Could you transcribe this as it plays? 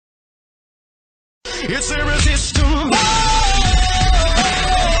It's irresistible.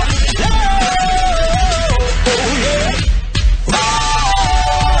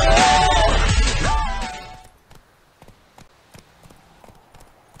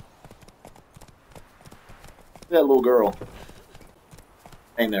 That little girl.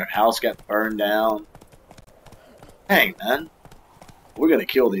 And their house got burned down. Dang, man. We're gonna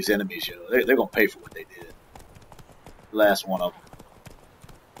kill these enemies, yo. They're gonna pay for what they did. Last one of them.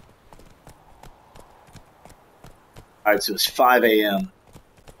 Alright, so it's 5 a.m.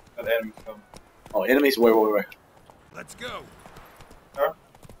 Got enemies coming. Oh, enemies? Where? Let's go. Huh?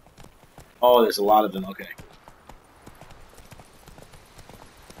 Oh, there's a lot of them. Okay.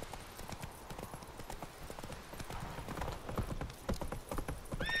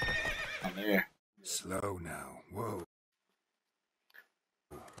 I'm there. Slow now. Whoa.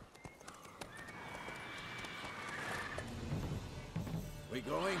 We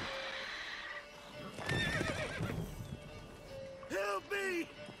going? Help me!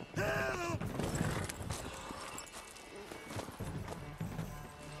 Help!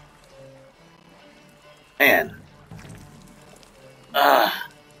 Man. Oh,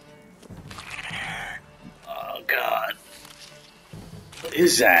 God. What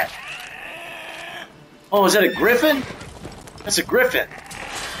is that? Oh, is that a griffin? That's a griffin.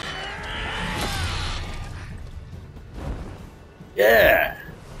 Yeah.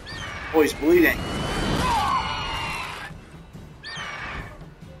 Oh, he's bleeding.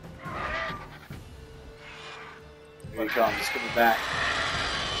 Here he comes. He's coming back.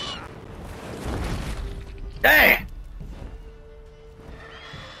 Dang!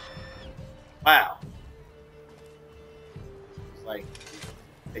 Wow. It's like,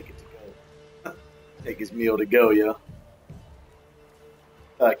 take it to go. Take his meal to go, yo.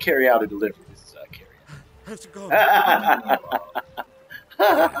 Carry out a delivery. This is carry out. How's it going?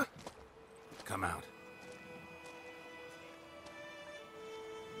 Come out.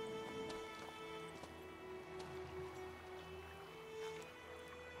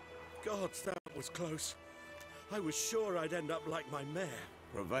 Gods, that was close. I was sure I'd end up like my mare.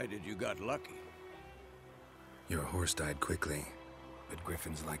 Provided you got lucky. Your horse died quickly, but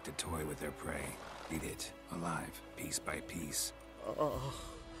griffins like to toy with their prey. Eat it, alive, piece by piece.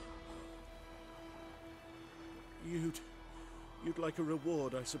 You'd like a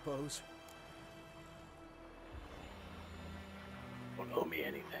reward, I suppose. Don't owe me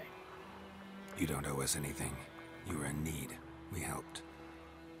anything. You don't owe us anything. You were in need. We helped.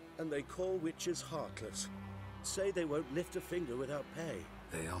 And they call witches heartless. Say they won't lift a finger without pay.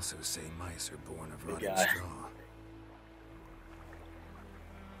 They also say mice are born of rotting straw.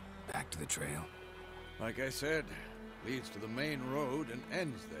 Back to the trail. Like I said, leads to the main road and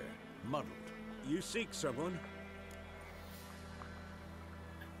ends there, muddled. You seek someone?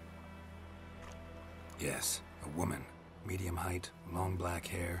 Yes, a woman. Medium height, long black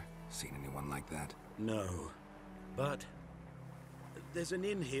hair. Seen anyone like that? No. But there's an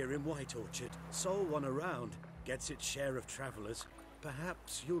inn here in White Orchard. Sole one around. Gets its share of travelers.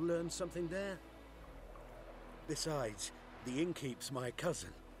 Perhaps you'll learn something there? Besides, the innkeep's my cousin.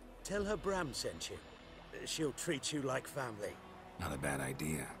 Tell her Bram sent you. She'll treat you like family. Not a bad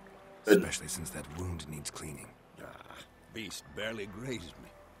idea. Especially since that wound needs cleaning. Beast barely grazed me.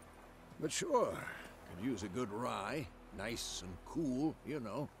 But sure, could use a good rye. Nice and cool, you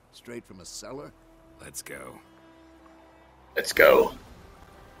know, straight from a cellar. Let's go. Let's go.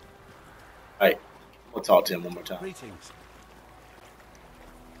 Alright, we'll talk to him one more time. Greetings.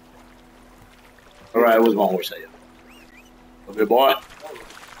 Alright, where's my horse at? Come here, boy.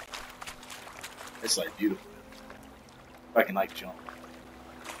 It's like beautiful. If I can like jump.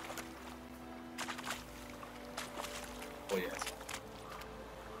 Oh yes.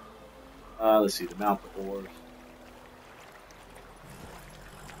 Let's see, the mount the horse.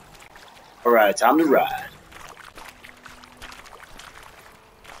 Alright, time to ride.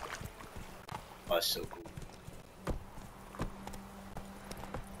 Oh, that's so cool.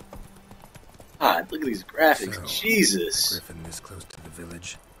 God, look at these graphics. So, Jesus. Griffin this close to the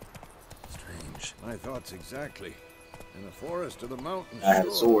village. Strange. My thoughts exactly. In the forest or the mountains, I have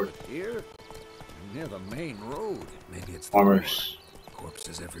a sword. But here, near the main road. Maybe it's the Farmers.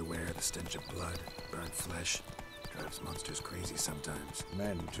 corpses everywhere, the stench of blood, burnt flesh. Drives monsters crazy sometimes.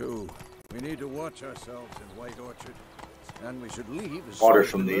 Men, too. We need to watch ourselves in White Orchard. And we should leave as Water soon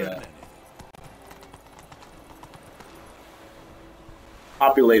as from we the, learn anything.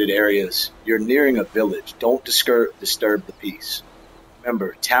 Populated areas. You're nearing a village. Don't disturb the peace.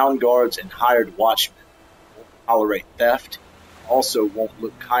 Remember, town guards and hired watchmen won't tolerate theft. Also won't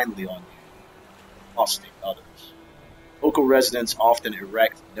look kindly on you, costing others. Local residents often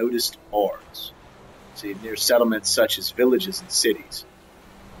erect noticed bars. See, near settlements such as villages and cities.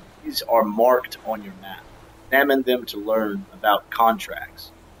 These are marked on your map. Examine them to learn about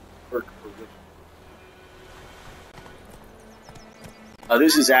contracts.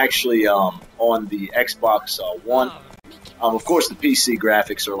 This is actually on the Xbox One. Of course, the PC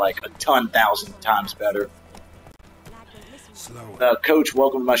graphics are like 1,000 times better. Coach,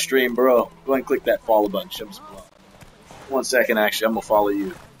 welcome to my stream, bro. Go ahead and click that follow button. Show me some love. 1 second, actually, I'm gonna follow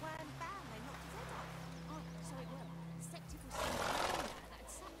you.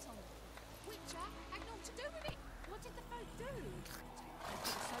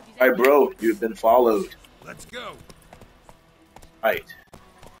 Alright, bro, you've been followed. Let's go. Right.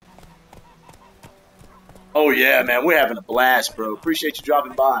 Oh yeah, man, we're having a blast, bro. Appreciate you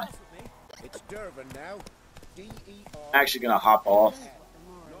dropping by. It's Durban now. I'm actually gonna hop off.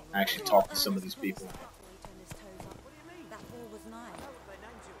 Actually talk to some of these people.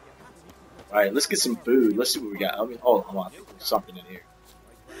 Alright, let's get some food. Let's see what we got. I mean, oh, hold on. There's something in here.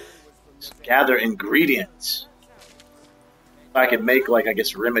 Let's gather ingredients. If I could make, like, I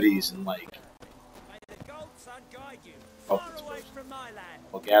guess, remedies and, like... Oh,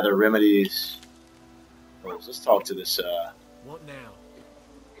 I'll gather remedies. Oh, let's talk to this, What now?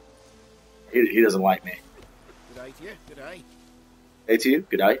 He doesn't like me. Good day to you. Good day. Hey to you.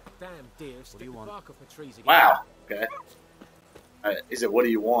 Good day. Damn deer, stick the bark off the trees again. Wow. Okay. He said, what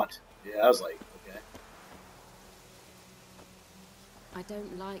do you want? Yeah, I was like, okay. I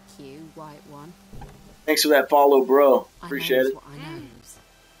don't like you, White One. Thanks for that follow, bro. Appreciate it. What I knows.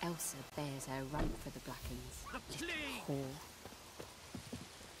 Elsa bears her rump for the Blackens.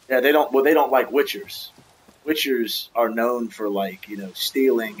 Yeah, they don't like witchers. Witchers are known for, like, you know,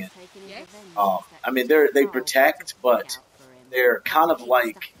 stealing and I mean they protect, but they're kind of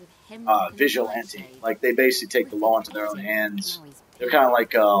like vigilante. Like they basically take the law into their own hands. They're kind of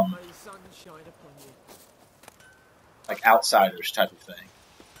like outsiders type of thing.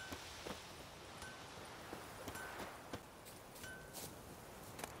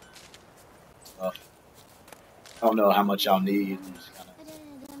 I don't know how much I'll need.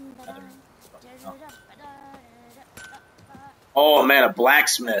 Oh man, a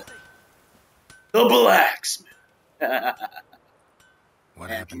blacksmith. The blacksmith. What Man,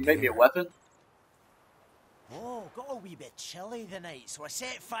 happened can you make me here? a weapon? Oh, got a wee bit chilly the night, so I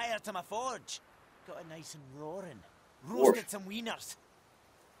set fire to my forge. Got it nice and roaring. Roasted some wieners.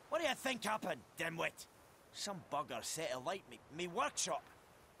 What do you think happened, dimwit? Some bugger set alight me workshop.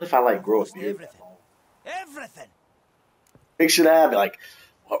 What if I like grow a Roasted beard? everything. Everything! Picture that, be like,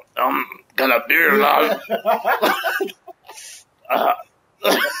 well, got a beard, lad.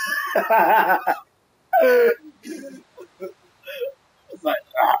 It's like,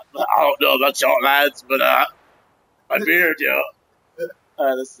 I don't know about y'all lads, but my beard, yo.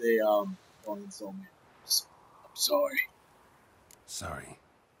 Let's see, don't insult me. I'm sorry. Sorry.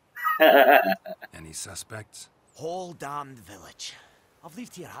 Any suspects? Whole damned village. I've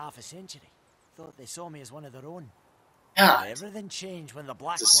lived here half a century. Thought they saw me as one of their own. God, Everything changed when the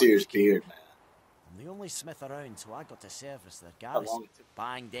Black it's a serious Ones came. beard, man. I'm the only smith around, so I got to service their How long garrison. it took?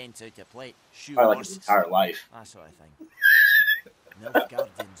 Bang dents out to plate, shoe Probably like his horses. entire life. That sort of thing.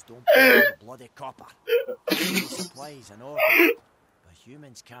 Nilfgaardians don't pay the bloody copper. Supplies and orders. But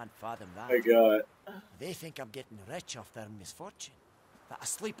humans can't fathom that. Oh my God. They think I'm getting rich off their misfortune. That I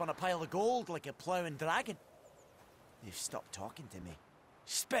sleep on a pile of gold like a ploughing dragon. They've stopped talking to me.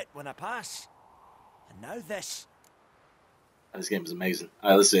 Spit when I pass. And now this. This game is amazing.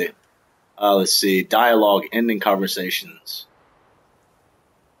 All right, let's see. Let's see. Dialogue, ending conversations.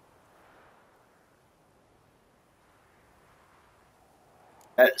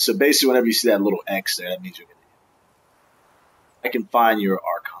 So basically, whenever you see that little X there, that means you're going to. I can find your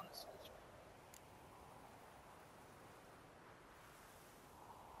Arcanist.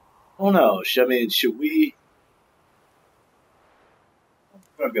 Oh no! Should we? It's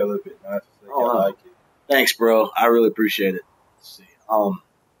gonna be a little bit nice. So Oh, I like it. Thanks, bro. I really appreciate it. Let's see.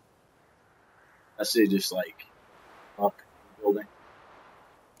 I say just like up building,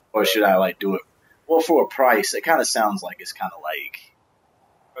 or should I like do it? Well, for a price, it kind of sounds like it's kind of like.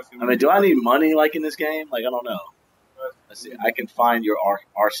 I mean, do I need money like in this game? Like, I don't know. Let's see. I can find your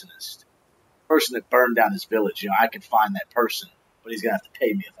arsonist, person that burned down his village. You know, I can find that person, but he's gonna have to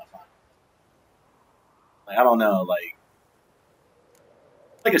pay me if I find him. Like, I don't know. Like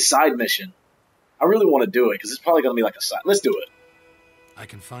a side mission. I really want to do it because it's probably gonna be like a side. Let's do it. I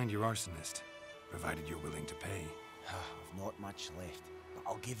can find your arsonist, provided you're willing to pay. I've not much left, but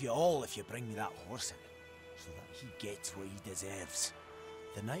I'll give you all if you bring me that horse in, so that he gets what he deserves.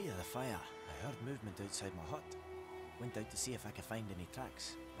 The night of the fire, I heard movement outside my hut. Went out to see if I could find any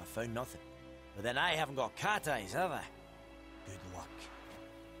tracks. I found nothing. But then I haven't got cat eyes, have I? Good luck.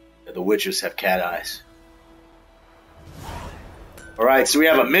 Yeah, the witches have cat eyes. Alright, so we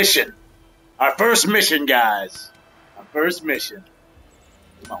have a mission. Our first mission, guys. Our first mission.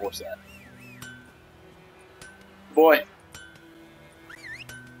 Where's my horse at? Boy.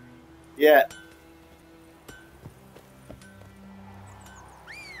 Yeah.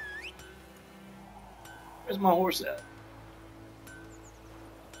 Where's my horse at?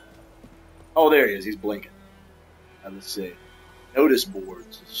 Oh, there he is. He's blinking. Let's see. Notice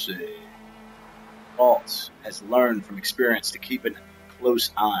boards. Let's see. Waltz has learned from experience to keep a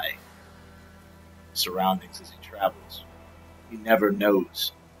close eye on surroundings as he travels. He never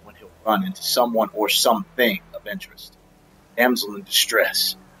knows when he'll run into someone or something of interest. Damsel in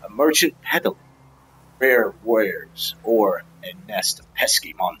distress, a merchant peddling rare wares, or a nest of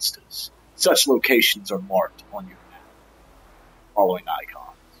pesky monsters. Such locations are marked on your map. Following icons.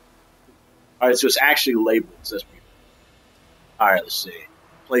 Alright, so it's actually labeled. It says, alright, let's see.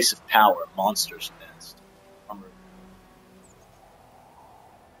 Place of power, monster's nest.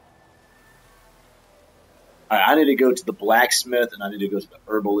 Alright, I need to go to the blacksmith, and I need to go to the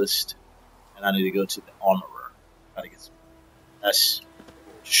herbalist, and I need to go to the armorer. Try to get some S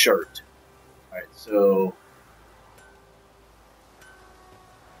shirt. Alright, so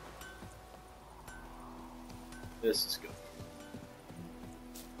this is good.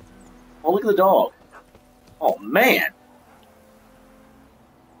 Oh, look at the dog. Oh man.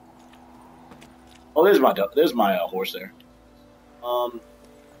 Oh, there's my dog. There's my horse there. Go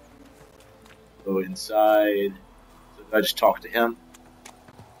inside. So did I just talk to him?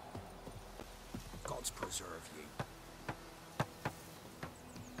 God's preserve you.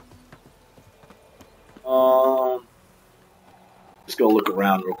 Just go look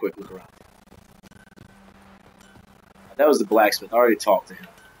around real quick. Look around. That was the blacksmith. I already talked to him.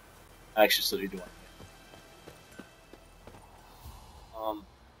 Actually, so he doing. Bobbing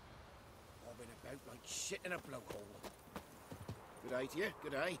about like shit in a blowhole. Good day to you.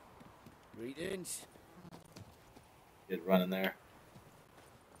 Good day. Greetings. Get running there.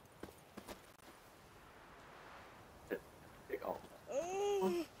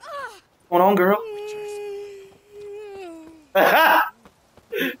 What's going on, girl?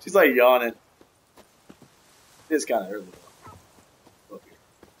 She's like yawning. It's kind of early though. Up here.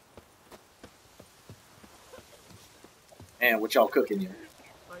 Man, what y'all cooking here?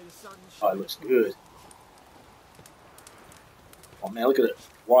 Oh, it looks good. Oh man, look at it.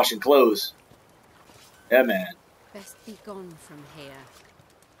 Washing clothes. Yeah, man. Best be gone from here.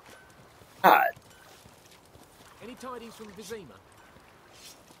 God. Any tidings from Vizima?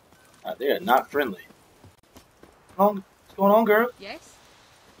 They are not friendly. What's going on, girl? Yes?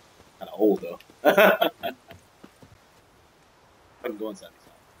 Kind of old though. I can go inside.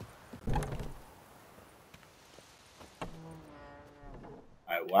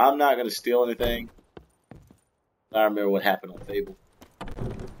 Alright, well, I'm not going to steal anything. I remember what happened on Fable.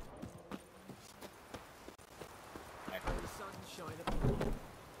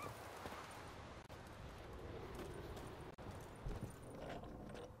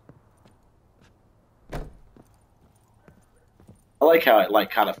 I like how it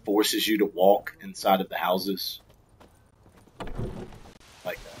kind of forces you to walk inside of the houses.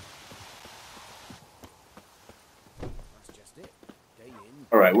 Like that. That's just it. Day in.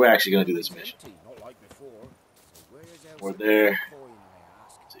 Alright, we're actually going to do this mission. Not like before. So where's We're there.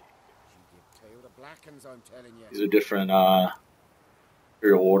 I'm telling you. These are different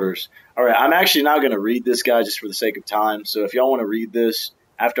imperial orders. Alright, I'm actually not going to read this guy just for the sake of time. So if y'all want to read this,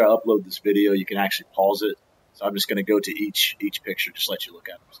 after I upload this video, you can actually pause it. So I'm just going to go to each picture, just let you look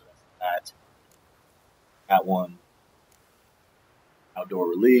at them. So that's that one, outdoor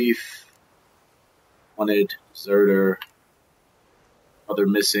relief, wanted, deserter, other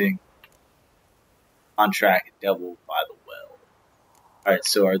missing, contract, devil by the well. All right,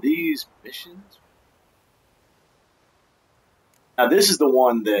 so are these missions? Now this is the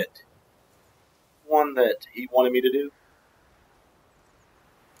one that he wanted me to do.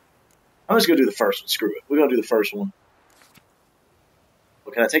 I'm just gonna do the first one. Screw it. We're gonna do the first one.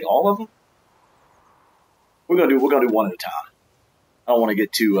 But can I take all of them? We're gonna do one at a time. I don't want to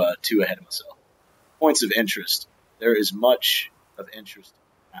get too ahead of myself. Points of interest. There is much of interest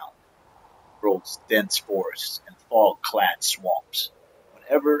around. World's dense forests and fog-clad swamps.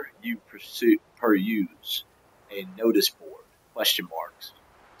 Whenever you peruse a notice board, question marks,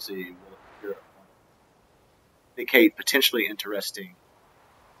 see, will appear indicate potentially interesting.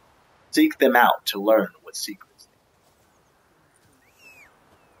 Seek them out to learn what secrets they have.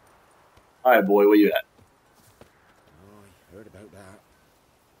 Alright, boy, where you at? Oh, I heard about that.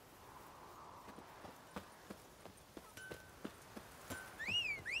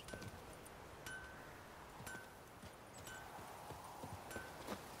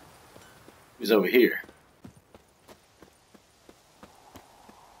 He's over here.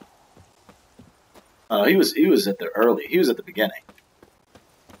 Oh, he was at the early. He was at the beginning.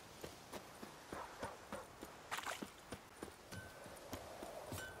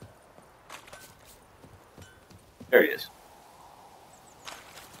 There he is.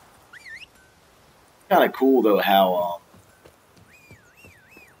 Kind of cool though how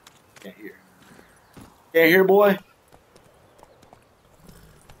can't hear. Can't hear, boy.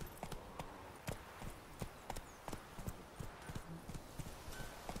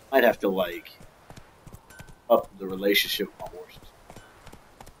 Might have to like up the relationship with my horses.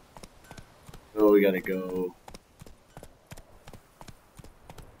 So we gotta go.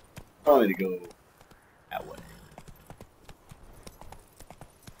 Probably need to go that way.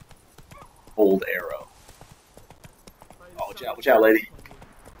 Old arrow. Oh, watch out, lady.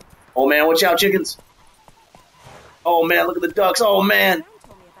 Oh man, watch out, chickens. Oh man, look at the ducks. Oh man.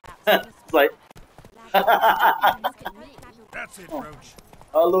 It's like. That's it, Roach.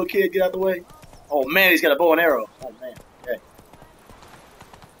 Oh, little kid, get out the way. Oh man, he's got a bow and arrow. Oh man. Okay.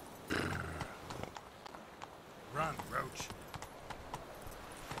 Run, Roach.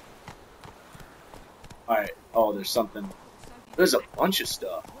 Alright. Oh, there's something. There's a bunch of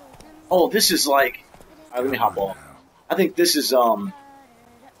stuff. Oh, this is like. Alright, let me hop off. I think this is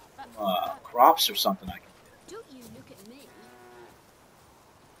crops or something I can get. Don't you look at me.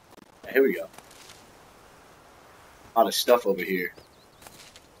 Yeah, here we go. A lot of stuff over here.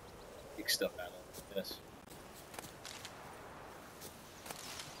 Big stuff out of this.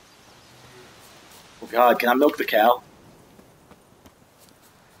 Oh God, can I milk the cow?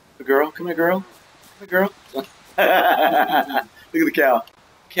 The girl, come here, girl. Come here, girl. Look at the cow.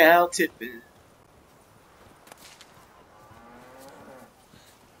 Cow tipping.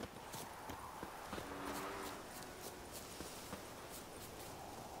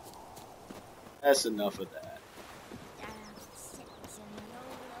 That's enough of that.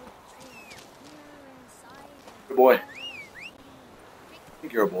 Good boy. I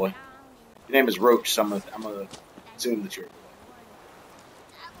think you're a boy. Your name is Roach, so I'm gonna assume that you're a boy.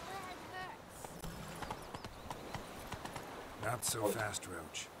 Not so fast,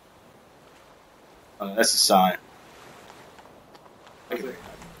 Roach. That's a sign.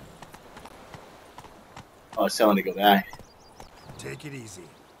 Oh, it's telling to go back. Take it easy.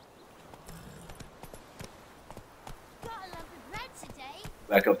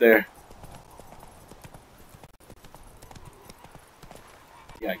 Back up there.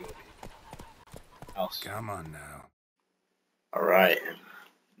 Yeah, go. House. Come on now. All right.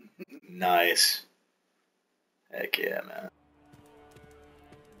 Nice. Heck yeah, man.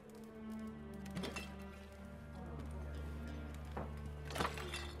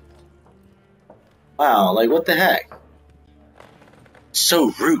 Wow, like what the heck?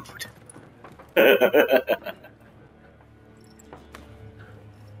 So rude.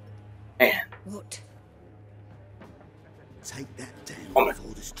 Man. What? Take that down Woman,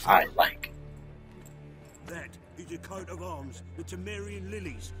 before this I like. That is a coat of arms, the Temerian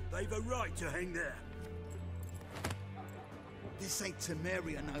lilies. They've a right to hang there. This ain't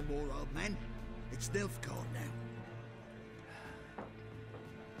Temeria no more, old man. It's Nilfgaard now.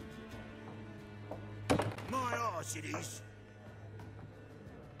 My arse it is.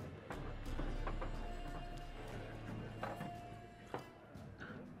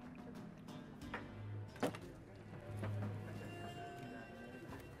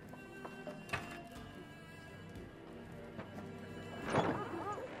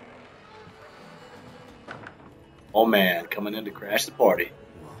 Oh man, coming in to crash the party.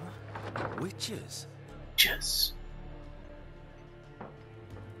 What? Witches? Witches.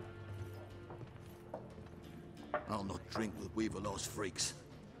 I'll not drink with Weaverlaw's freaks.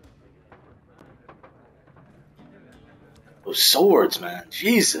 Those swords, man.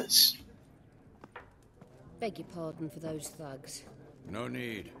 Jesus. Beg your pardon for those thugs. No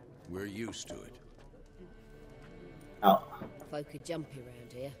need. We're used to it. Oh. Folk are jumpy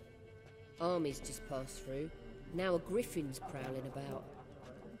around here. Armies just passed through. Now a griffin's prowling about.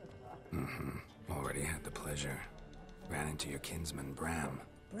 Already had the pleasure. Ran into your kinsman, Bram.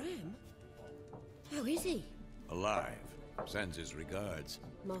 Bram? How is he? Alive. Sends his regards.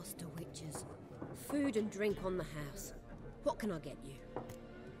 Master Witches. Food and drink on the house. What can I get you?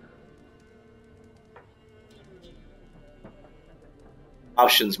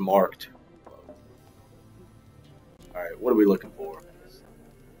 Options marked. Alright, what are we looking for?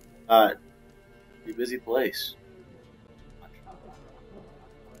 Pretty busy place.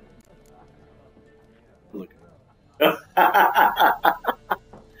 Look. What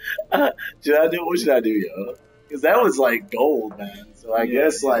should I do, yo? Because that was like gold, man. So I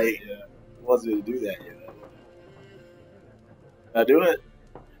guess like wants me to do that yet. Can I do it?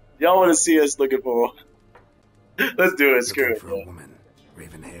 Y'all want to see us looking for? Let's do it. Screw Looking it. for a Yeah. woman,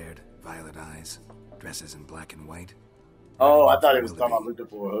 raven-haired, violet eyes, dresses in black and white. Oh, I thought he was talking about looking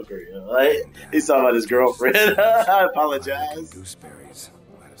for a hooker. Yeah. Like, he's talking about his girlfriend. I apologize. Gooseberries.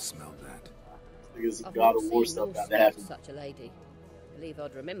 Might have smelled that. I guess I've God not of War seen stuff nor got to smelt happen. such a lady. Believe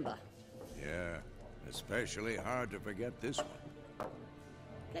I'd remember. Yeah, especially hard to forget this one.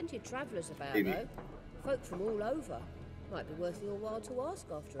 Plenty of travellers about, Maybe. though. Folk from all over. Might be worth your while to ask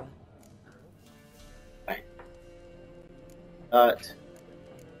after her.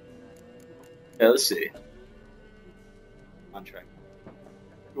 Yeah, let's see. Contract.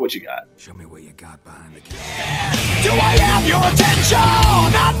 What you got? Show me what you got behind the counter. Do I have your attention?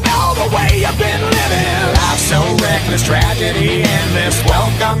 I know the way you've been living. Life so reckless, tragedy endless.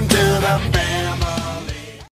 Welcome to the